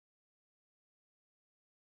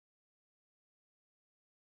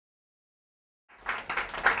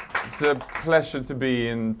It's a pleasure to be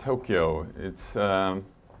in Tokyo. It's find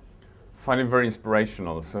it very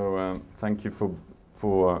inspirational. So thank you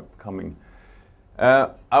for coming.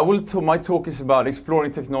 My talk is about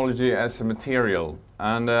exploring technology as a material,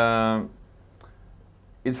 and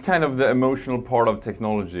it's kind of the emotional part of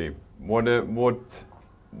technology. What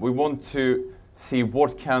we want to see,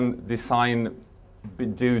 what can design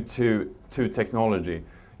do to technology.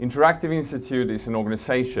 Interactive Institute is an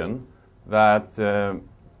organization that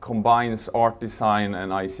combines art design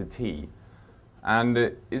and ICT, and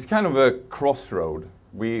it's kind of a crossroad.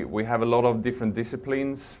 We have a lot of different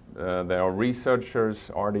disciplines. There are researchers,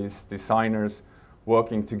 artists, designers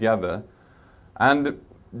working together, and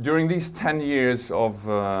during these 10 years of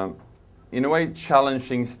in a way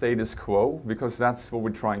challenging status quo, because that's what we're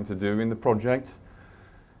trying to do in the project,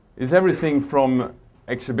 is everything from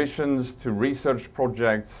exhibitions to research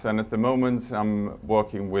projects, and at the moment I'm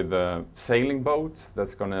working with a sailing boat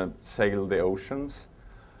that's going to sail the oceans.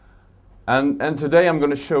 And today I'm going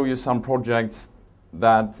to show you some projects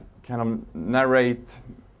that kind of narrate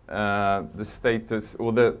the status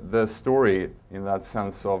or the story in that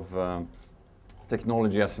sense of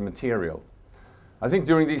technology as a material. I think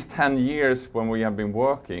during these 10 years when we have been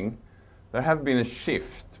working, there have been a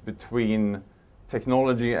shift between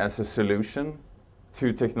technology as a solution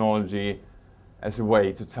to technology as a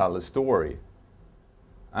way to tell a story.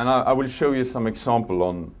 And I will show you some example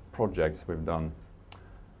on projects we've done.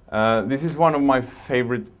 This is one of my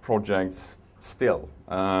favorite projects still.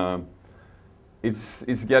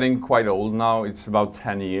 It's getting quite old now, it's about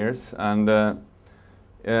 10 years, and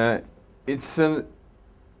it's a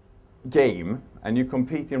game, and you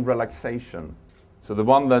compete in relaxation. So the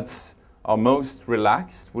one that's most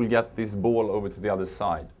relaxed will get this ball over to the other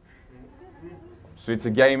side. So it's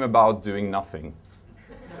a game about doing nothing.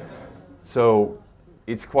 So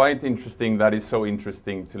it's quite interesting that it's so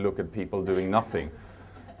interesting to look at people doing nothing.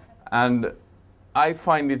 And I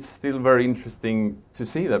find it still very interesting to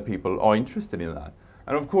see that people are interested in that.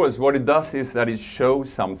 And of course, what it does is that it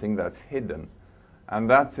shows something that's hidden. And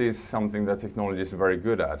that is something that technology is very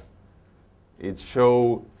good at. It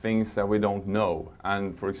shows things that we don't know.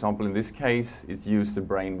 And for example, in this case, it's used the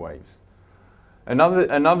brainwaves.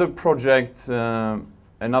 Another project,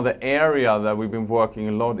 another area that we've been working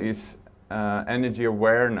a lot is energy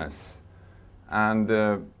awareness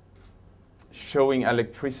and showing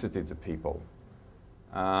electricity to people.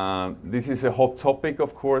 This is a hot topic,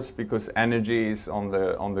 of course, because energy is on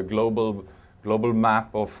the global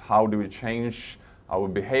map of how do we change our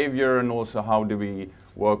behavior, and also how do we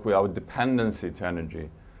work with our dependency to energy.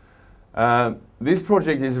 This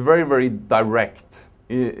project is very, very direct.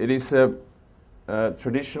 It is a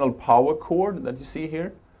traditional power cord that you see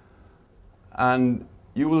here, and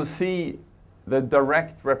you will see the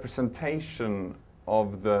direct representation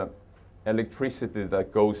of the electricity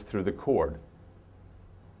that goes through the cord.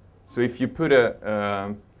 So if you put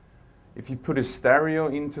a stereo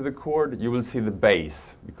into the cord, you will see the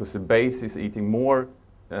bass, because the bass is eating more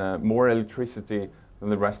electricity than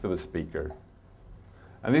the rest of the speaker.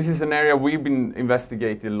 And this is an area we've been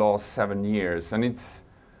investigating the last 7 years, and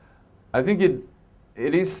I think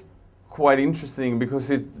it is quite interesting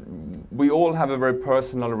because we all have a very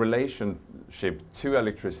personal relationship to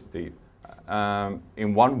electricity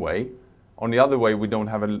in one way. On the other way, we don't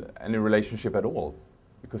have any relationship at all,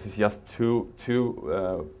 because it's just two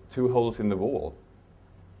holes in the wall.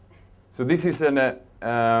 So this is an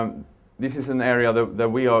area that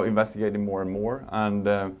we are investigating more and more,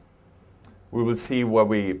 and we will see where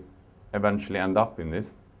we eventually end up in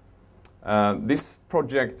this. This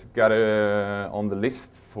project got on the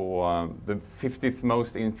list for the 50th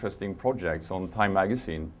most interesting projects on Time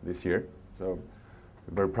magazine this year. So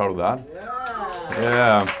we're very proud of that.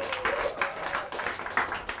 Yeah.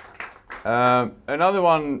 Another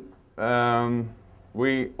one,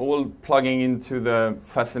 we all plugging into the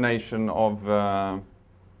fascination of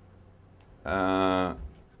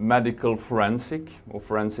medical forensic or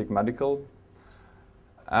forensic medical.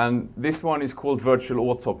 And this one is called Virtual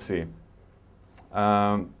Autopsy.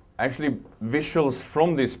 Actually, visuals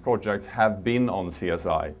from this project have been on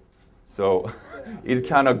CSI. So it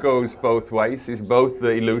kind of goes both ways. It's both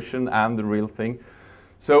the illusion and the real thing.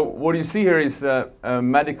 So what you see here is a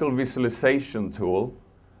medical visualization tool.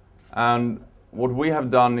 And what we have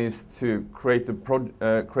done is to create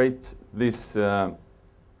this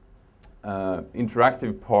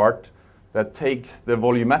interactive part that takes the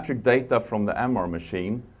volumetric data from the MR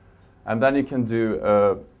machine, and then you can do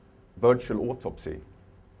a virtual autopsy.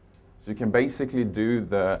 So you can basically do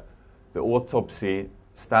the autopsy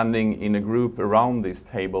standing in a group around this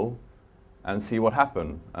table and see what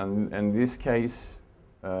happened. And in this case,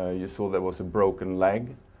 you saw there was a broken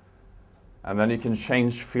leg. And then you can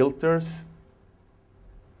change filters.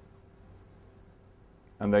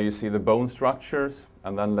 And there you see the bone structures.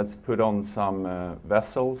 And then let's put on some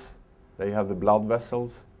vessels. There you have the blood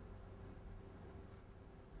vessels.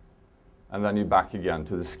 And then you're back again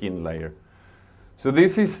to the skin layer. So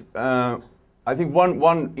this is, I think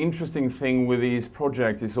one interesting thing with these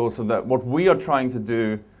projects is also that what we are trying to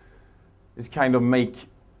do is kind of make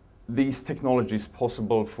these technologies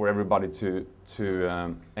possible for everybody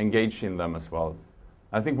to engage in them as well.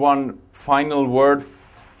 I think one final word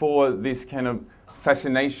for this kind of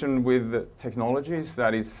fascination with technologies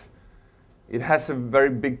that is, it has a very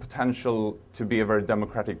big potential to be a very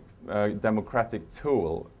democratic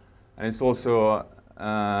tool, and it's also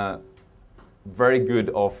very good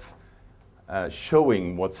of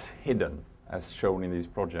showing what's hidden, as shown in this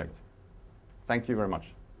project. Thank you very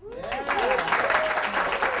much.